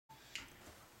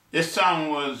This song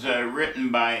was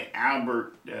written by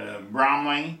Albert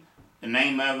Brumley. The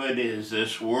name of it is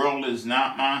 "This World Is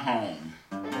Not My Home."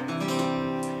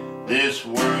 This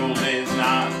world is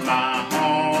not my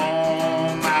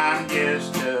home, I'm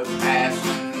just a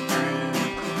passing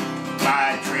through.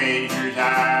 My treasures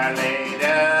I laid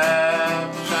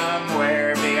up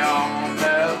somewhere beyond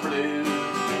the blue.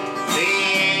 The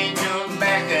angels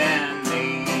beckon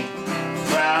me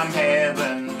from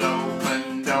heaven's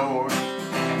open door,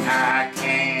 and I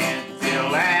can't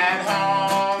feel at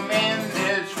home in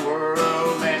this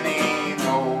world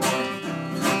anymore.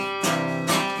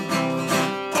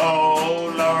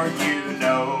 Oh Lord, you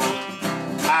know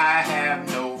I have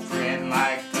no friend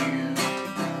like you.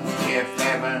 If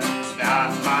heaven's not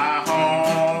my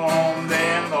home,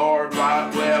 then Lord,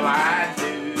 what will I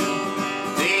do?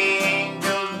 The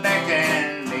angels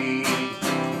beckon me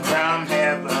from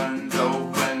heaven's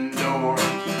open door,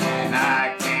 and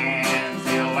I can't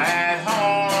feel at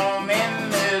home in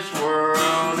this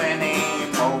world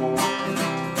anymore.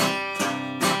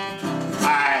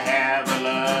 I have a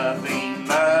loving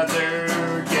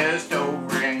mother just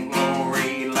over in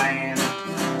glory land,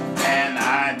 and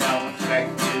I don't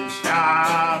expect to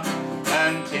stop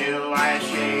until I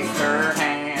shake her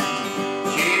hand.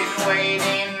 She's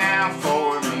waiting now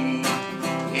for me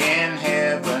in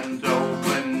heaven's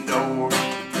open door,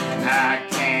 and I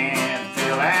can't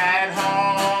feel at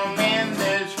home in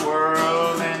this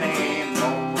world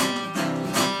anymore.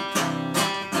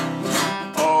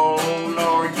 Oh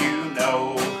Lord, you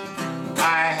know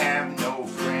I have no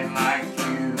friend like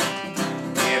you.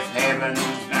 If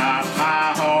heaven's not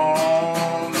my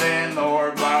home, then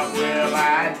Lord, what will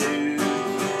I do?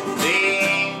 The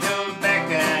angels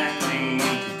beckon me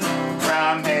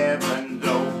from heaven's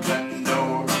open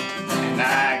door, and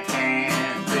I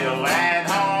can't feel at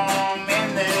home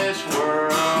in this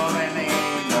world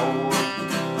anymore.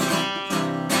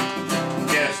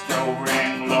 Just over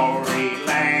in glory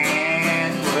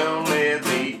land we'll live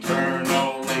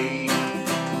eternally.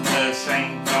 The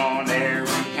saints on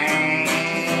every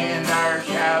hand are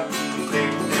shouting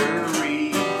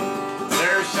victory.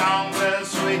 Their song the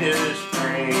sweetest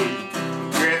praise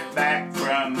drift back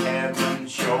from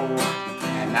heaven's shore,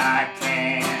 and I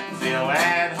can't feel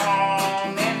at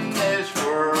home in this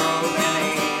world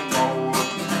anymore.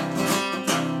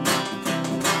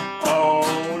 Oh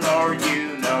Lord,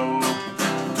 you know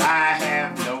I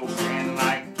have no friend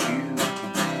like you.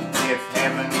 If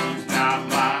heaven's not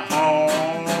my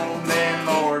home, then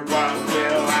Lord, what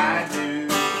will I do?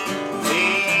 The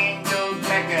angels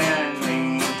beckon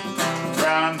me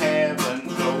from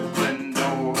heaven's open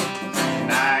door,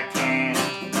 and I can't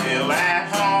feel at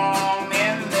home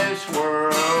in this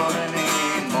world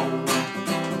anymore.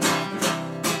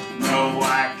 No,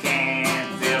 I can't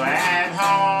feel at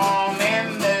home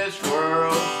in this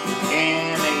world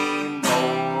anymore.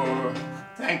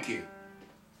 Thank you.